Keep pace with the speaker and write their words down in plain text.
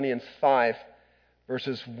Thessalonians 5,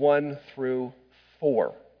 verses 1 through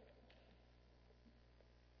 4.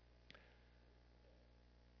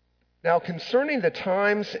 Now, concerning the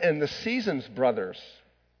times and the seasons, brothers,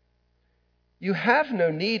 you have no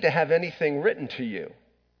need to have anything written to you,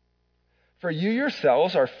 for you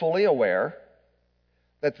yourselves are fully aware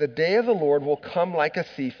that the day of the Lord will come like a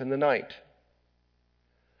thief in the night.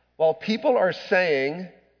 While people are saying,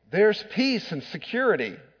 "There's peace and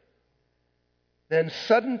security," then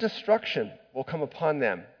sudden destruction will come upon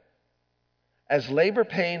them, as labor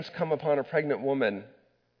pains come upon a pregnant woman,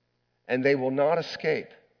 and they will not escape.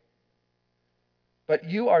 But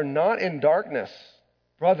you are not in darkness,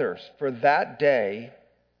 brothers, for that day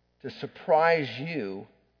to surprise you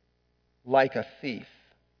like a thief.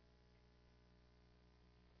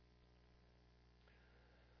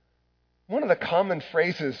 One of the common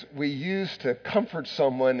phrases we use to comfort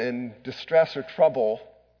someone in distress or trouble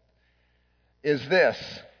is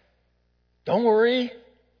this: "Don't worry,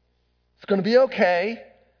 it's going to be okay.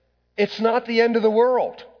 It's not the end of the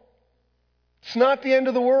world." It's not the end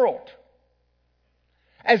of the world.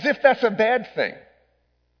 As if that's a bad thing.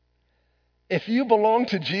 If you belong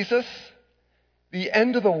to Jesus, the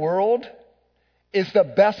end of the world is the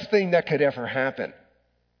best thing that could ever happen.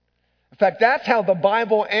 In fact, that's how the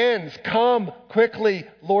Bible ends. Come quickly,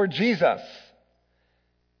 Lord Jesus.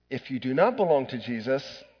 If you do not belong to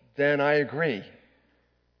Jesus, then I agree.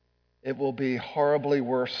 It will be horribly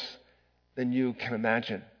worse than you can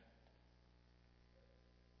imagine.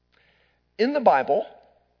 In the Bible,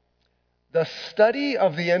 the study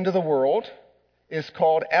of the end of the world is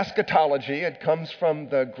called eschatology. It comes from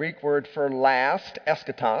the Greek word for last,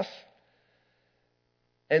 eschatos.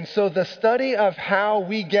 And so the study of how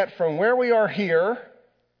we get from where we are here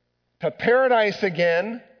to paradise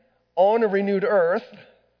again on a renewed earth,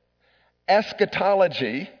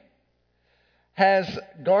 eschatology, has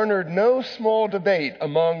garnered no small debate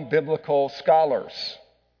among biblical scholars.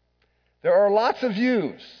 There are lots of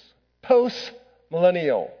views: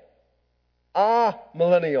 post-millennial,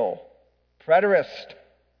 amillennial, preterist,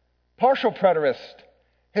 partial preterist,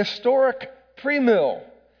 historic premill,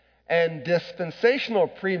 and dispensational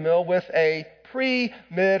premill with a pre,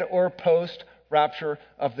 mid, or post-rapture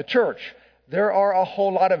of the church. There are a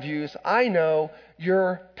whole lot of views. I know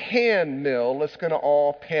your pan-mill is going to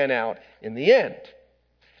all pan out in the end.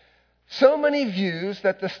 So many views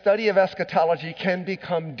that the study of eschatology can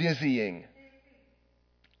become dizzying.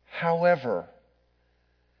 However,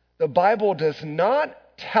 the Bible does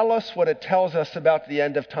not tell us what it tells us about the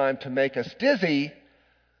end of time to make us dizzy,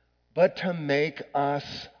 but to make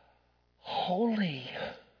us holy.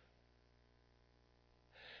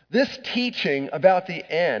 This teaching about the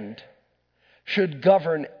end should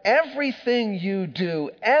govern everything you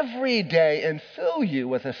do every day and fill you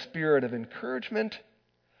with a spirit of encouragement,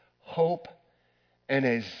 hope, and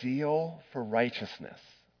a zeal for righteousness.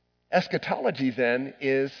 Eschatology, then,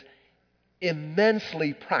 is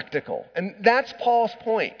immensely practical. And that's Paul's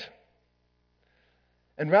point.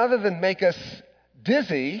 And rather than make us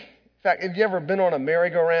dizzy, in fact, have you ever been on a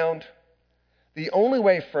merry-go-round? The only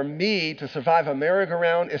way for me to survive a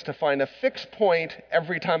merry-go-round is to find a fixed point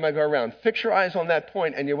every time I go around. Fix your eyes on that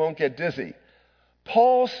point and you won't get dizzy.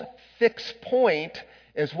 Paul's fixed point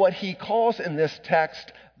is what he calls in this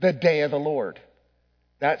text the day of the Lord.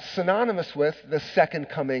 That's synonymous with the second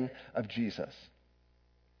coming of Jesus.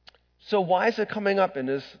 So why is it coming up in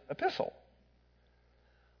his epistle?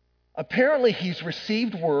 Apparently, he's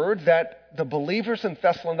received word that the believers in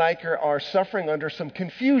Thessalonica are suffering under some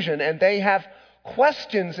confusion, and they have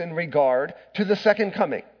questions in regard to the second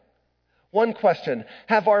coming. One question: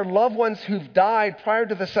 have our loved ones who've died prior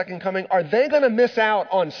to the second coming, are they going to miss out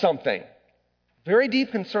on something? Very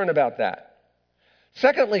deep concern about that.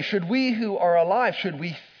 Secondly, should we who are alive, should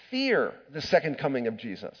we fear the second coming of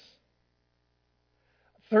Jesus?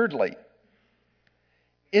 Thirdly,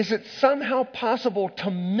 is it somehow possible to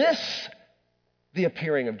miss the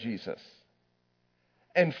appearing of Jesus?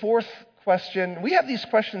 And fourth question, we have these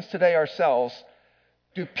questions today ourselves.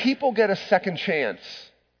 Do people get a second chance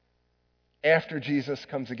after Jesus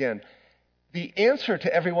comes again? The answer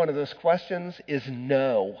to every one of those questions is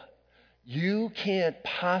no. You can't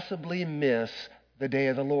possibly miss the day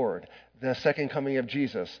of the Lord, the second coming of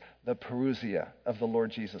Jesus, the parousia of the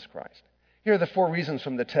Lord Jesus Christ. Here are the four reasons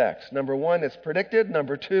from the text. Number one, it's predicted.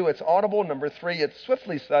 Number two, it's audible. Number three, it's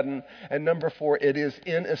swiftly sudden. And number four, it is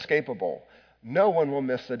inescapable. No one will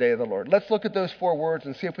miss the day of the Lord. Let's look at those four words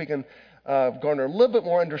and see if we can garner a little bit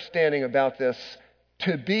more understanding about this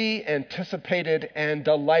to be anticipated and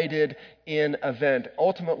delighted in event.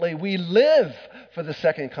 Ultimately, we live for the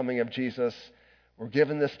second coming of Jesus. We're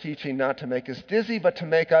given this teaching not to make us dizzy, but to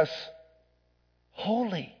make us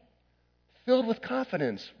holy, filled with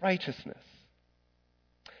confidence, righteousness.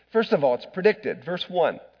 First of all, it's predicted. Verse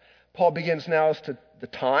 1, Paul begins now as to the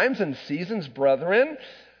times and seasons, brethren.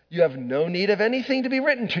 You have no need of anything to be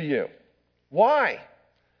written to you. Why?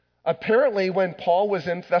 Apparently, when Paul was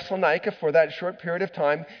in Thessalonica for that short period of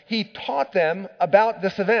time, he taught them about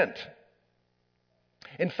this event.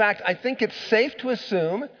 In fact, I think it's safe to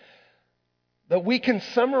assume that we can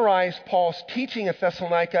summarize Paul's teaching at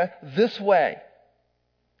Thessalonica this way.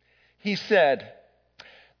 He said,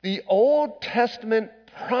 the Old Testament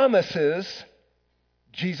promises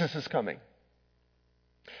Jesus is coming.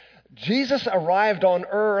 Jesus arrived on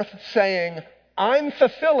earth saying, I'm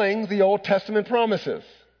fulfilling the Old Testament promises.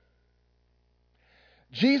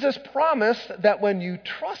 Jesus promised that when you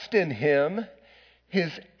trust in him, his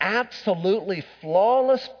absolutely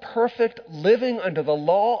flawless, perfect living under the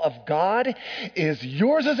law of God is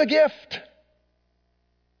yours as a gift.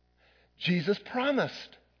 Jesus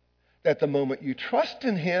promised that the moment you trust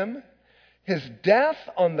in him, his death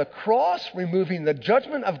on the cross, removing the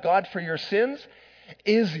judgment of God for your sins,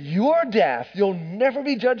 is your death. You'll never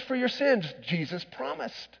be judged for your sins. Jesus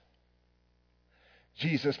promised.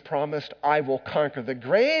 Jesus promised, I will conquer the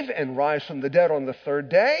grave and rise from the dead on the third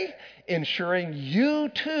day, ensuring you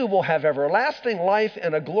too will have everlasting life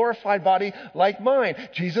in a glorified body like mine.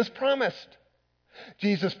 Jesus promised.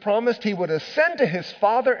 Jesus promised he would ascend to his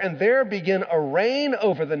Father and there begin a reign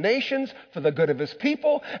over the nations for the good of his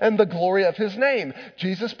people and the glory of his name.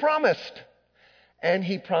 Jesus promised. And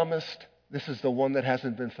he promised, this is the one that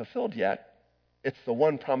hasn't been fulfilled yet. It's the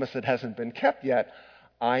one promise that hasn't been kept yet.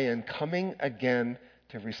 I am coming again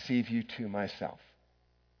to receive you to myself.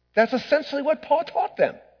 That's essentially what Paul taught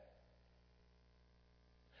them.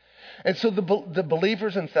 And so the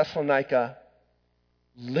believers in Thessalonica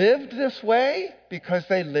lived this way because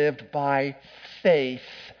they lived by faith.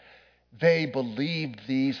 They believed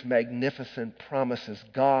these magnificent promises.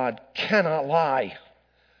 God cannot lie.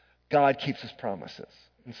 God keeps his promises.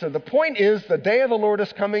 And so the point is, the day of the Lord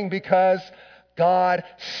is coming because God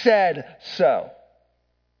said so.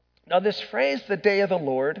 Now, this phrase, the day of the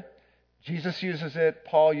Lord, Jesus uses it,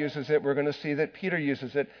 Paul uses it, we're going to see that Peter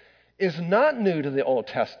uses it, is not new to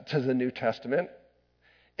the New Testament.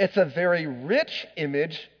 It's a very rich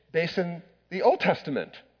image based in the Old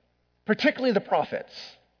Testament, particularly the prophets.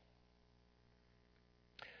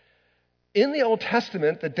 In the Old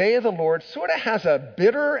Testament, the day of the Lord sort of has a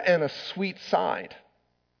bitter and a sweet side.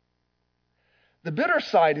 The bitter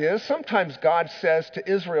side is sometimes God says to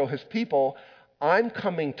Israel, his people, I'm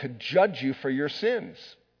coming to judge you for your sins.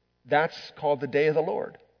 That's called the day of the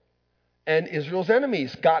Lord. And Israel's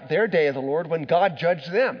enemies got their day of the Lord when God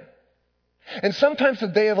judged them. And sometimes the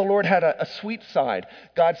day of the Lord had a sweet side.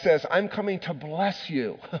 God says, I'm coming to bless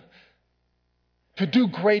you, to do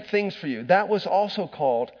great things for you. That was also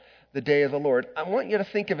called the day of the Lord. I want you to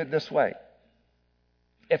think of it this way.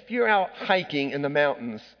 If you're out hiking in the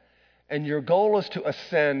mountains and your goal is to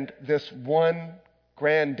ascend this one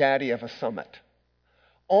granddaddy of a summit,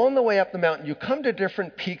 on the way up the mountain, you come to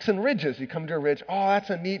different peaks and ridges. You come to a ridge, oh, that's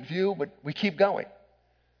a neat view, but we keep going.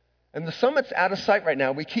 And the summit's out of sight right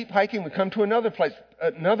now. We keep hiking, we come to another place,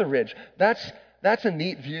 another ridge. That's a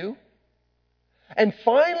neat view. And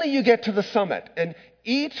finally you get to the summit. And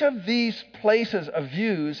each of these places of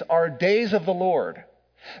views are days of the Lord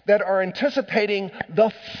that are anticipating the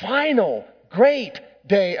final great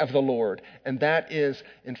day of the Lord. And that is,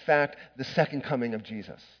 in fact, the second coming of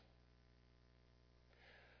Jesus.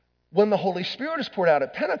 When the Holy Spirit is poured out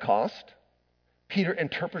at Pentecost, Peter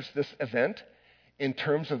interprets this event in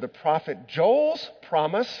terms of the prophet Joel's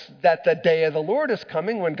promise that the day of the Lord is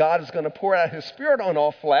coming when God is going to pour out his Spirit on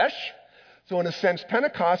all flesh. So in a sense,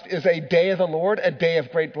 Pentecost is a day of the Lord, a day of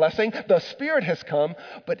great blessing. The Spirit has come,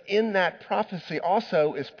 but in that prophecy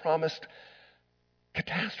also is promised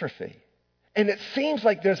catastrophe. And it seems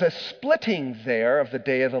like there's a splitting there of the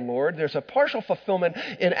day of the Lord. There's a partial fulfillment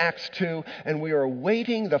in Acts 2, and we are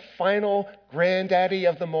awaiting the final granddaddy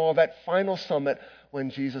of them all, that final summit when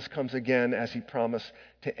Jesus comes again as he promised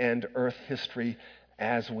to end earth history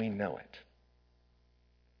as we know it.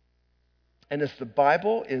 And as the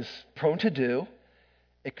Bible is prone to do,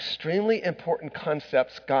 extremely important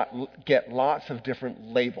concepts get lots of different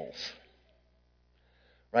labels.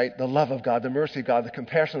 Right? The love of God, the mercy of God, the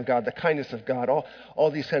compassion of God, the kindness of God,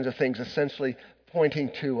 all these kinds of things essentially pointing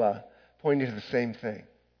to the same thing.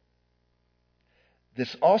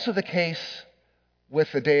 This is also the case with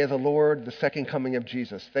the day of the Lord, the second coming of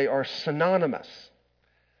Jesus. They are synonymous.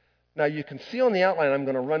 Now you can see on the outline, I'm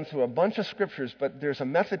going to run through a bunch of scriptures, but there's a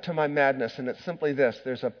method to my madness, and it's simply this.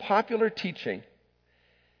 There's a popular teaching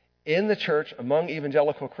in the church among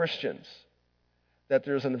evangelical Christians that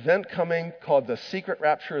there's an event coming called the secret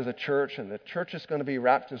rapture of the church, and the church is going to be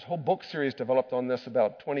raptured. There's a whole book series developed on this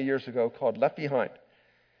about 20 years ago called Left Behind.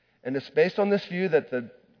 And it's based on this view that the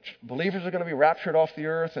believers are going to be raptured off the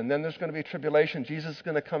earth, and then there's going to be tribulation. Jesus is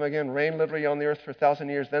going to come again, reign literally on the earth for 1,000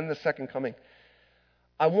 years, then the second coming.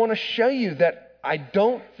 I want to show you that I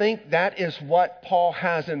don't think that is what Paul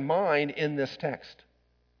has in mind in this text.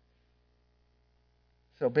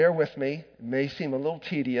 So bear with me. It may seem a little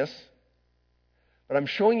tedious, but I'm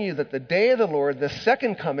showing you that the day of the Lord, the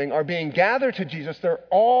second coming, are being gathered to Jesus. They're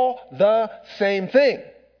all the same thing.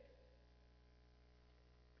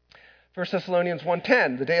 1 Thessalonians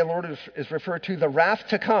 1:10, the day of the Lord is referred to the wrath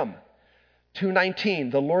to come.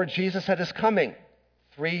 2:19, the Lord Jesus at his coming.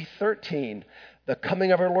 3:13, the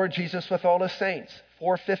coming of our Lord Jesus with all his saints.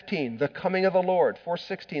 4:15, the coming of the Lord.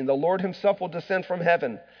 4:16, the Lord himself will descend from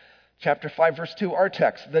heaven. Chapter 5, verse 2, our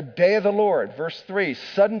text, the day of the Lord. Verse 3,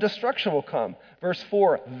 sudden destruction will come. Verse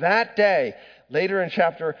 4, that day. Later in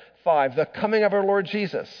chapter 5, the coming of our Lord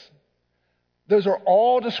Jesus. Those are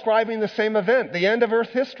all describing the same event, the end of earth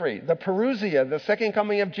history, the parousia, the second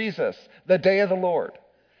coming of Jesus, the day of the Lord.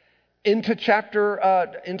 Into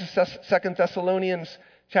 2 Thessalonians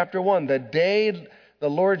chapter 1, the day the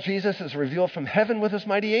Lord Jesus is revealed from heaven with his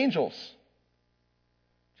mighty angels.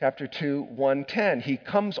 Chapter 2, 1:10. He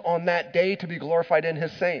comes on that day to be glorified in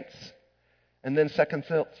his saints. And then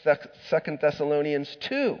 2 Thessalonians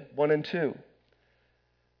 2, 1 and 2.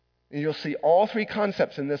 And you'll see all three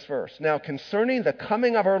concepts in this verse. Now, concerning the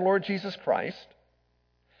coming of our Lord Jesus Christ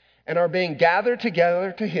and our being gathered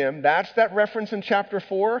together to him, that's that reference in chapter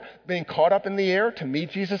 4, being caught up in the air to meet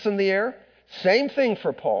Jesus in the air. Same thing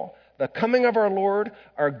for Paul. The coming of our Lord,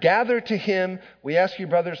 are gathered to him. We ask you,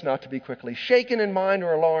 brothers, not to be quickly shaken in mind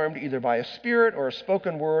or alarmed, either by a spirit or a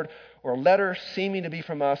spoken word or a letter seeming to be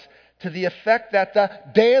from us, to the effect that the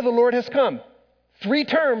day of the Lord has come. 3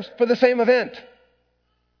 terms for the same event.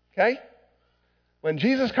 Okay? When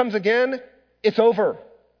Jesus comes again, it's over.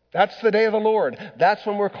 That's the day of the Lord. That's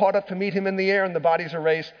when we're caught up to meet him in the air and the bodies are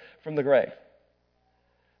raised from the grave.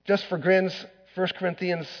 Just for grins, 1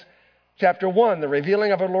 Corinthians Chapter 1, the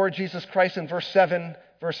revealing of our Lord Jesus Christ in verse 7,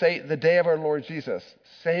 verse 8, the day of our Lord Jesus.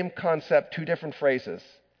 Same concept, 2 different phrases.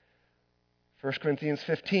 1 Corinthians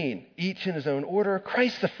 15, each in his own order,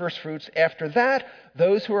 Christ the firstfruits. After that,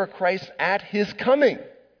 those who are Christ at his coming.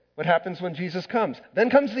 What happens when Jesus comes?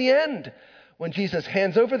 Then comes the end, when Jesus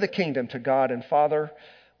hands over the kingdom to God and Father,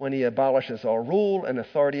 when he abolishes all rule and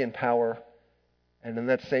authority and power. And in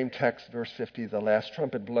that same text, verse 50, the last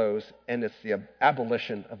trumpet blows, and it's the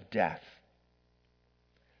abolition of death.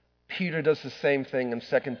 Peter does the same thing in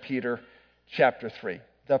 2 Peter chapter 3.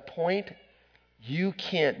 The point, you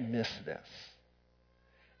can't miss this.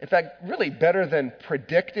 In fact, really better than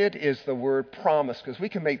predicted is the word promise, because we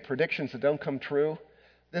can make predictions that don't come true.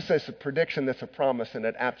 This is a prediction that's a promise, and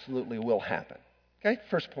it absolutely will happen. Okay,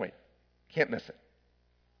 first point. Can't miss it.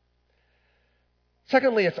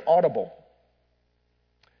 Secondly, it's audible.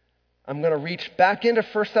 I'm going to reach back into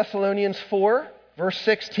 1 Thessalonians 4, verse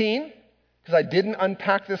 16, because I didn't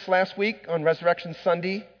unpack this last week on Resurrection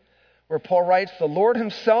Sunday, where Paul writes, the Lord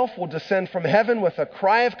himself will descend from heaven with a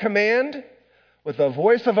cry of command, with the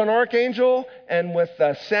voice of an archangel, and with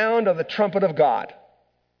the sound of the trumpet of God.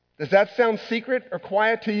 Does that sound secret or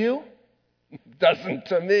quiet to you? It doesn't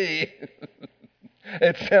to me.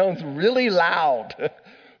 It sounds really loud.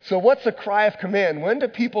 So what's a cry of command? When do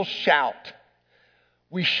people shout?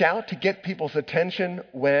 We shout to get people's attention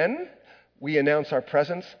when we announce our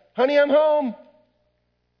presence. Honey, I'm home.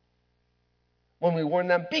 When we warn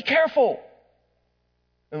them, be careful.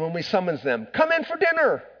 And when we summons them, come in for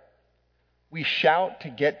dinner. We shout to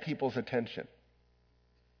get people's attention.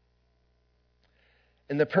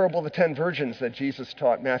 In the parable of the 10 virgins that Jesus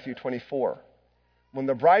taught, Matthew 24, when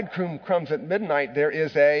the bridegroom comes at midnight, there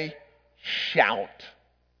is a shout.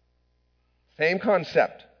 Same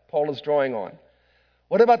concept Paul is drawing on.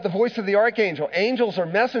 What about the voice of the archangel? Angels are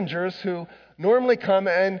messengers who normally come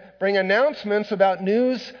and bring announcements about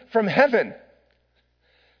news from heaven.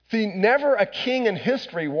 See, never a king in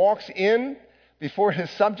history walks in before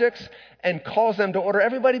his subjects and calls them to order,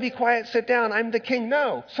 everybody be quiet, sit down, I'm the king.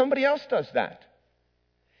 No, somebody else does that.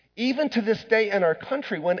 Even to this day in our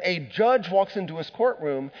country, when a judge walks into his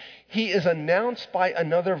courtroom, he is announced by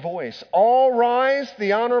another voice. All rise,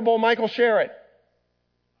 the Honorable Michael Sharrett.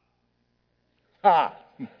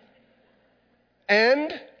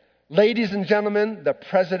 And, ladies and gentlemen, the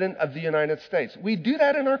President of the United States. We do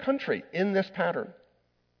that in our country in this pattern.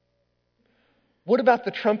 What about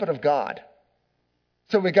the trumpet of God?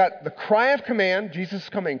 So we got the cry of command, Jesus is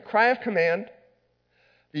coming, cry of command,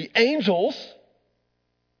 the angels,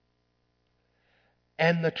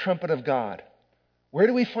 and the trumpet of God. Where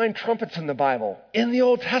do we find trumpets in the Bible? In the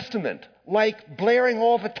Old Testament, like blaring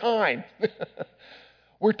all the time.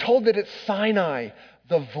 We're told that at Sinai,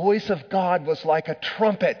 the voice of God was like a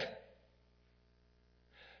trumpet.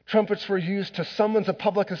 Trumpets were used to summons a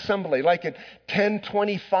public assembly, like at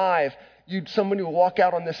 10:25. Somebody would walk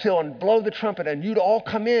out on this hill and blow the trumpet, and you'd all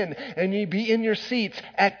come in, and you'd be in your seats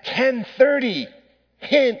at 10:30.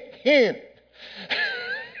 Hint, hint.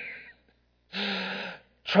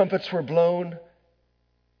 Trumpets were blown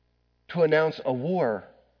to announce a war,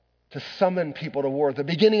 to summon people to war, the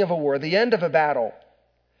beginning of a war, the end of a battle.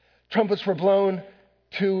 Trumpets were blown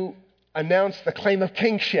to announce the claim of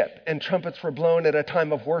kingship, and trumpets were blown at a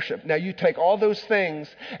time of worship. Now you take all those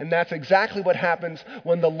things, and that's exactly what happens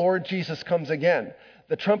when the Lord Jesus comes again.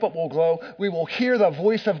 The trumpet will blow. We will hear the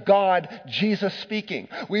voice of God, Jesus speaking.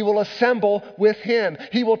 We will assemble with him.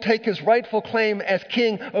 He will take his rightful claim as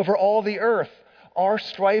king over all the earth. Our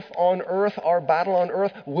strife on earth, our battle on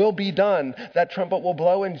earth will be done. That trumpet will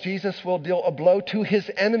blow, and Jesus will deal a blow to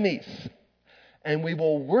his enemies. And we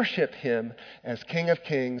will worship him as King of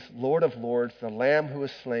Kings, Lord of Lords, the Lamb who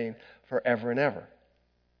is slain forever and ever.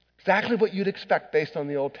 Exactly what you'd expect based on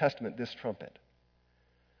the Old Testament, this trumpet.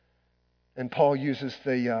 And Paul uses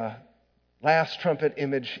the last trumpet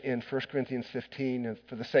image in 1 Corinthians 15. And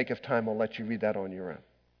for the sake of time, I'll let you read that on your own.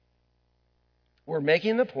 We're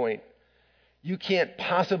making the point, you can't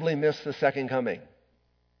possibly miss the second coming.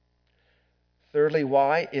 Thirdly,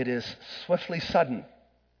 why? It is swiftly sudden.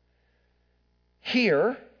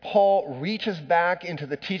 Here, Paul reaches back into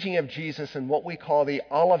the teaching of Jesus in what we call the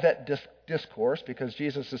Olivet Discourse, because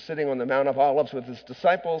Jesus is sitting on the Mount of Olives with his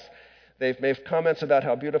disciples. They've made comments about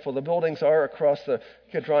how beautiful the buildings are across the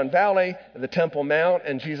Kidron Valley, the Temple Mount,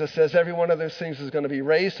 and Jesus says every one of those things is going to be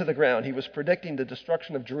razed to the ground. He was predicting the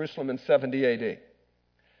destruction of Jerusalem in 70 AD.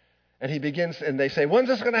 And he begins, and they say, when's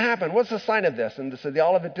this going to happen? What's the sign of this? And so the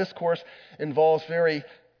Olivet Discourse involves very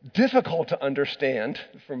difficult to understand,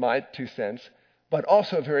 from my 2 cents, but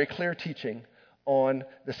also very clear teaching on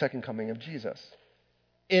the second coming of Jesus.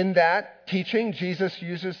 In that teaching, Jesus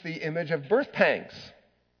uses the image of birth pangs.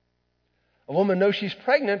 A woman knows she's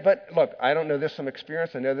pregnant, but look, I don't know this from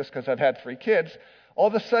experience. I know this because I've had 3 kids. All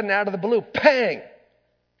of a sudden, out of the blue, pang!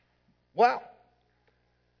 Wow.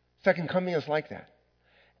 Second coming is like that.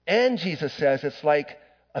 And Jesus says it's like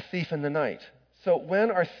a thief in the night. So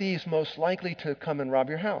when are thieves most likely to come and rob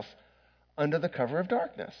your house? Under the cover of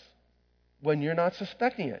darkness. When you're not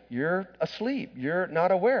suspecting it. You're asleep. You're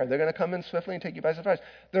not aware. They're going to come in swiftly and take you by surprise.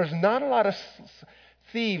 There's not a lot of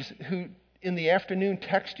thieves who in the afternoon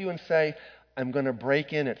text you and say, I'm going to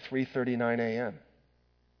break in at 3:39 a.m.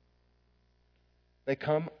 They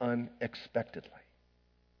come unexpectedly.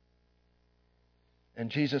 And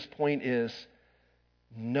Jesus' point is,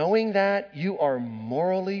 knowing that, you are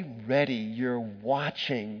morally ready, you're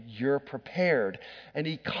watching, you're prepared. And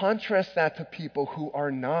he contrasts that to people who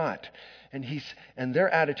are not. And their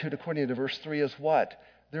attitude, according to verse 3, is what?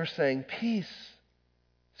 They're saying peace,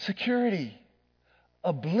 security,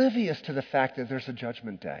 oblivious to the fact that there's a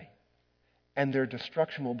judgment day. And their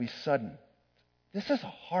destruction will be sudden. This is a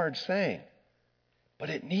hard saying, but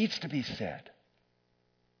it needs to be said.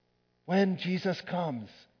 When Jesus comes,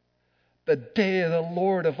 the day of the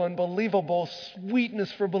Lord of unbelievable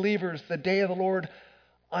sweetness for believers, the day of the Lord,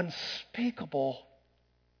 unspeakable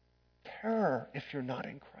terror if you're not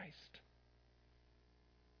in Christ.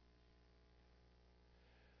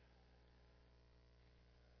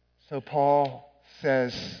 So Paul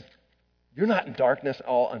says, you're not in darkness.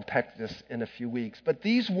 I'll unpack this in a few weeks. But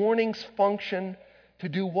these warnings function to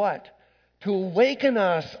do what? To awaken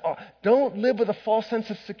us. Don't live with a false sense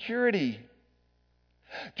of security.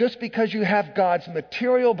 Just because you have God's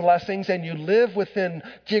material blessings and you live within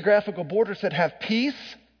geographical borders that have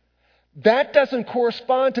peace, that doesn't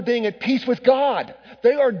correspond to being at peace with God.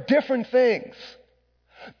 They are different things.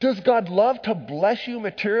 Does God love to bless you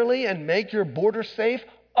materially and make your borders safe?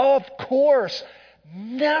 Of course.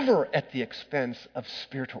 Never at the expense of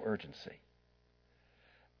spiritual urgency.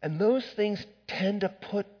 And those things tend to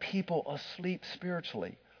put people asleep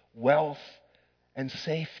spiritually. Wealth and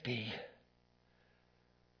safety.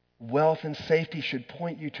 Wealth and safety should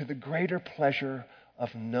point you to the greater pleasure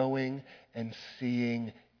of knowing and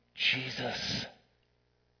seeing Jesus.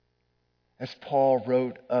 As Paul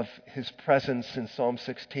wrote of his presence in Psalm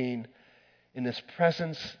 16, in his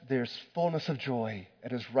presence there's fullness of joy.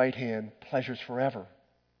 At his right hand, pleasures forever.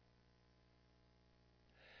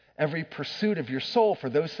 Every pursuit of your soul for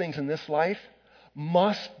those things in this life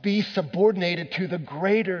must be subordinated to the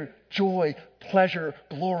greater joy, pleasure,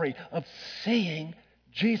 glory of seeing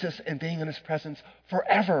Jesus and being in his presence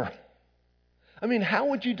forever. I mean, how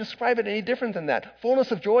would you describe it any different than that?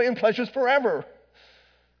 Fullness of joy and pleasures forever.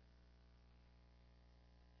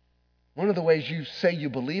 One of the ways you say you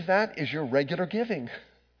believe that is your regular giving.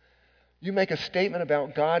 You make a statement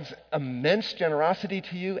about God's immense generosity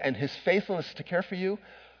to you and his faithfulness to care for you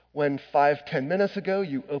when 5-10 minutes ago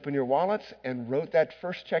you opened your wallets and wrote that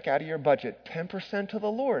first check out of your budget, 10% to the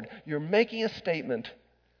Lord. You're making a statement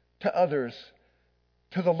to others,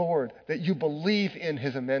 to the Lord, that you believe in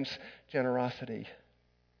his immense generosity.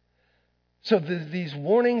 So these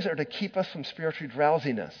warnings are to keep us from spiritual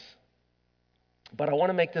drowsiness. But I want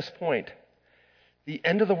to make this point. The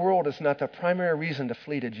end of the world is not the primary reason to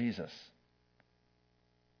flee to Jesus.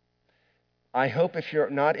 I hope if you're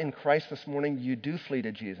not in Christ this morning, you do flee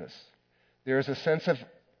to Jesus. There is a sense of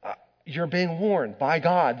you're being warned by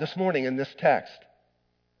God this morning in this text.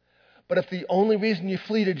 But if the only reason you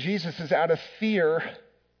flee to Jesus is out of fear,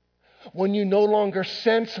 when you no longer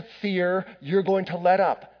sense fear, you're going to let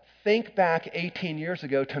up. Think back 18 years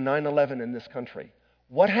ago to 9/11 in this country.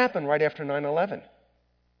 What happened right after 9/11?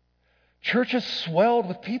 Churches swelled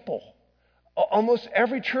with people. Almost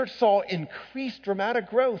every church saw increased dramatic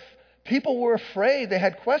growth. People were afraid. They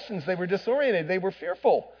had questions. They were disoriented. They were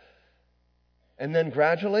fearful. And then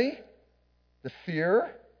gradually, the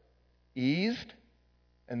fear eased,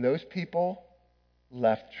 and those people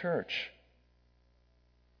left church.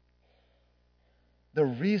 The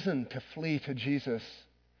reason to flee to Jesus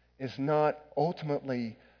is not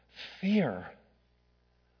ultimately fear,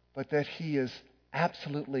 but that he is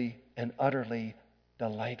absolutely and utterly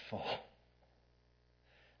delightful.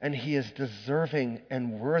 And he is deserving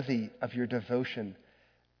and worthy of your devotion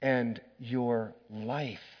and your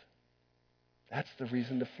life. That's the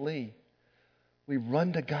reason to flee. We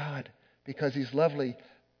run to God because he's lovely.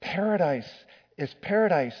 Paradise is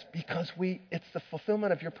paradise because it's the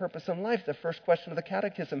fulfillment of your purpose in life. The first question of the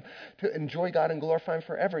catechism, to enjoy God and glorify him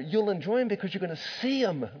forever. You'll enjoy him because you're going to see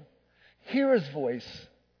him, hear his voice,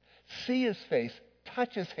 see his face,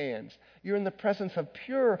 touch his hands. You're in the presence of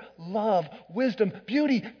pure love, wisdom,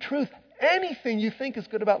 beauty, truth, anything you think is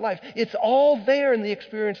good about life. It's all there in the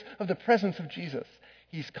experience of the presence of Jesus.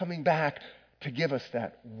 He's coming back to give us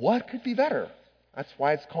that. What could be better? That's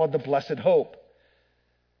why it's called the blessed hope.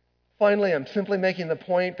 Finally, I'm simply making the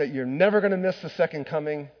point that you're never going to miss the second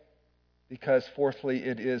coming because, fourthly,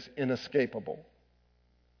 it is inescapable.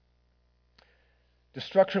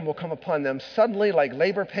 Destruction will come upon them suddenly like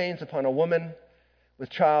labor pains upon a woman with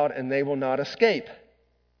child, and they will not escape.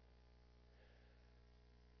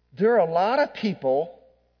 There are a lot of people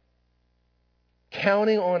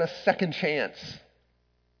counting on a second chance.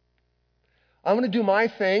 I'm going to do my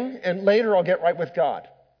thing, and later I'll get right with God.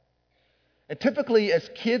 And typically, as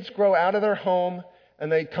kids grow out of their home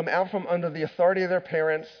and they come out from under the authority of their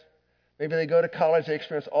parents, maybe they go to college, they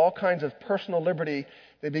experience all kinds of personal liberty,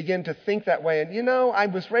 they begin to think that way. And I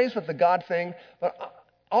was raised with the God thing, but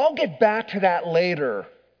I'll get back to that later.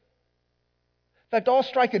 In fact, I'll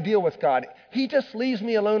strike a deal with God. He just leaves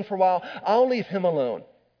me alone for a while. I'll leave him alone.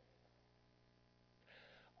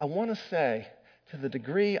 I want to say, to the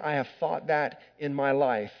degree I have thought that in my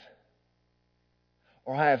life,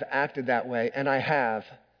 or I have acted that way, and I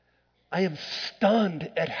am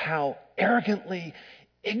stunned at how arrogantly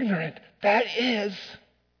ignorant that is.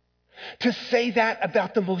 To say that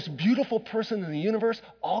about the most beautiful person in the universe,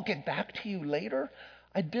 I'll get back to you later.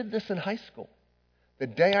 I did this in high school. The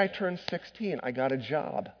day I turned 16, I got a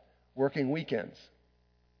job working weekends.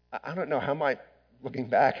 I don't know looking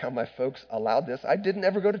back, how my folks allowed this. I didn't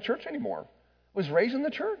ever go to church anymore. I was raised in the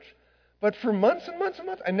church. But for months and months and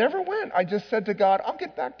months, I never went. I just said to God, I'll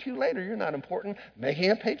get back to you later. You're not important.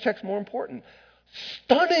 Making a paycheck's more important.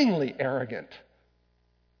 Stunningly arrogant.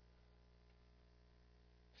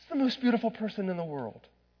 It's the most beautiful person in the world.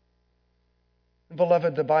 And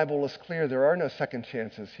beloved, the Bible is clear. There are no second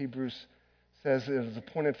chances. Hebrews says it is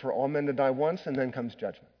appointed for all men to die once, and then comes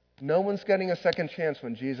judgment. No one's getting a second chance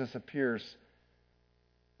when Jesus appears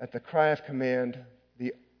at the cry of command,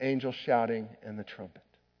 the angel shouting, and the trumpet.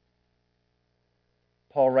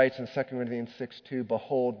 Paul writes in 2 Corinthians 6:2,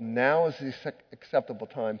 behold, now is the acceptable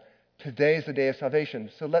time. Today is the day of salvation.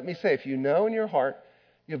 So let me say, if you know in your heart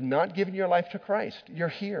you have not given your life to Christ, you're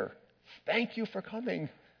here. Thank you for coming.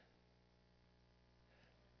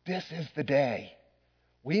 This is the day.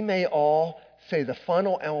 We may all say the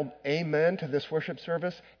final amen to this worship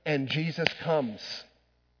service, and Jesus comes.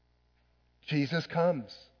 Jesus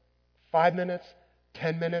comes. 5 minutes,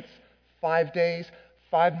 10 minutes, 5 days,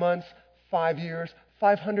 5 months, 5 years,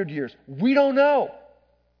 500 years. We don't know.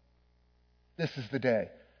 This is the day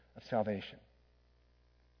of salvation.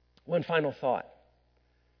 One final thought.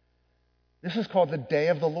 This is called the day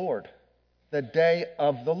of the Lord. The day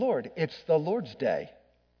of the Lord. It's the Lord's day.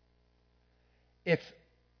 It's,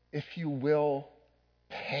 if you will,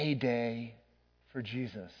 payday for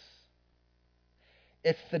Jesus.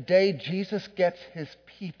 It's the day Jesus gets his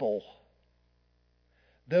people.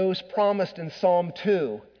 Those promised in Psalm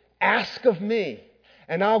 2, ask of me,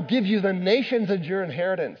 and I'll give you the nations as your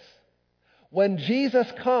inheritance. When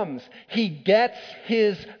Jesus comes, he gets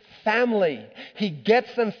his family. He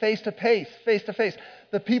gets them face to face.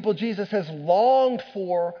 The people Jesus has longed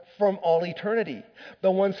for from all eternity.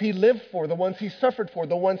 The ones he lived for, the ones he suffered for,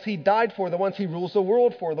 the ones he died for, the ones he rules the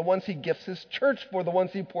world for, the ones he gifts his church for, the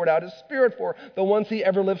ones he poured out his Spirit for, the ones he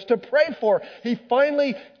ever lives to pray for. He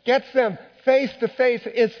finally gets them face to face.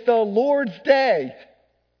 It's the Lord's day.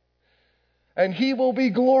 And he will be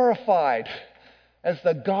glorified as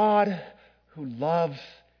the God who loves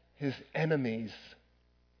his enemies.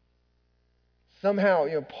 Somehow,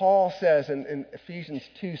 Paul says in Ephesians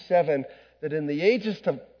 2:7 that in the ages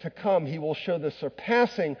to come, he will show the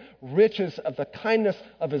surpassing riches of the kindness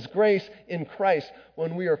of his grace in Christ.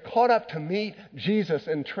 When we are caught up to meet Jesus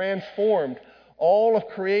and transformed, all of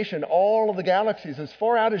creation, all of the galaxies, as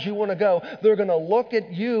far out as you want to go, they're going to look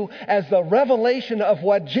at you as the revelation of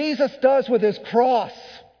what Jesus does with his cross.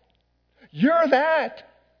 You're that,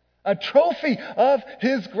 a trophy of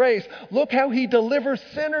his grace. Look how he delivers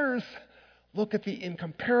sinners. Look at the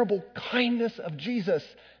incomparable kindness of Jesus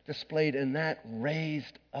displayed in that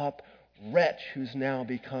raised up wretch who's now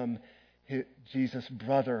become Jesus'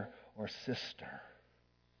 brother or sister.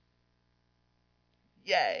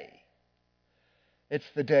 Yay! It's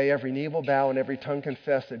the day every knee will bow and every tongue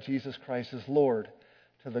confess that Jesus Christ is Lord,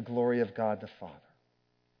 to the glory of God the Father.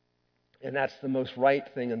 And that's the most right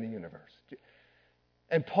thing in the universe.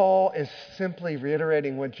 And Paul is simply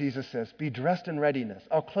reiterating what Jesus says. Be dressed in readiness.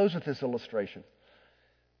 I'll close with this illustration.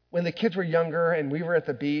 When the kids were younger and we were at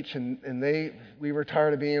the beach and we were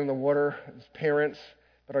tired of being in the water as parents,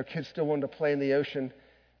 but our kids still wanted to play in the ocean,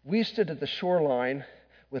 we stood at the shoreline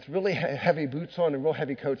with really heavy boots on and real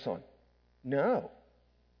heavy coats on. No.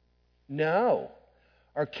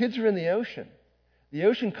 Our kids are in the ocean. The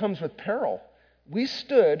ocean comes with peril. We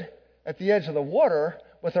stood at the edge of the water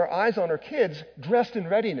with our eyes on our kids, dressed in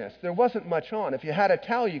readiness. There wasn't much on. If you had a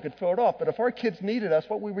towel, you could throw it off. But if our kids needed us,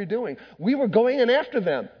 what were we doing? We were going in after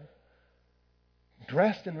them,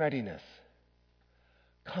 dressed in readiness.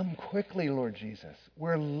 Come quickly, Lord Jesus.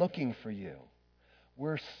 We're looking for you.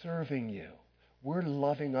 We're serving you. We're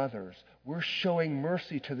loving others. We're showing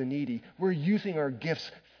mercy to the needy. We're using our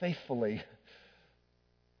gifts faithfully,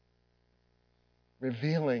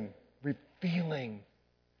 revealing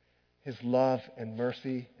his love and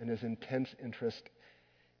mercy and his intense interest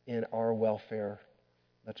in our welfare.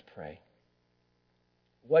 Let's pray.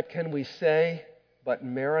 What can we say but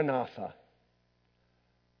Maranatha?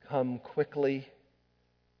 Come quickly,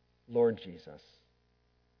 Lord Jesus.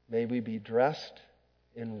 May we be dressed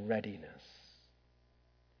in readiness,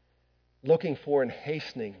 looking for and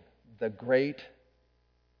hastening the great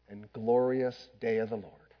and glorious day of the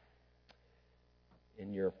Lord.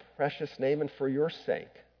 In your precious name and for your sake,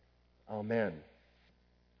 amen.